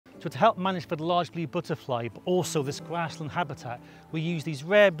So to help manage for the large blue butterfly, but also this grassland habitat, we use these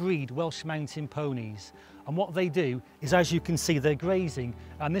rare breed Welsh mountain ponies. And what they do is, as you can see, they're grazing,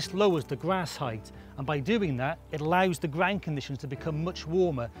 and this lowers the grass height. And by doing that, it allows the ground conditions to become much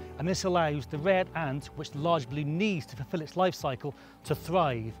warmer, and this allows the red ant, which the large blue needs to fulfill its life cycle, to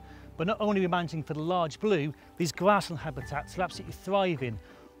thrive. But not only are we managing for the large blue, these grassland habitats are absolutely thriving.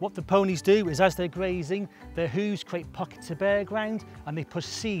 What the ponies do is, as they're grazing, their hooves create pockets of bare ground and they push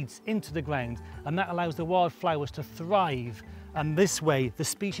seeds into the ground, and that allows the wildflowers to thrive. And this way, the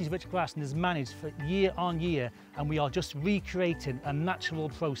species-rich grassland is managed for year on year, and we are just recreating a natural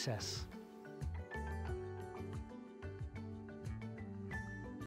process.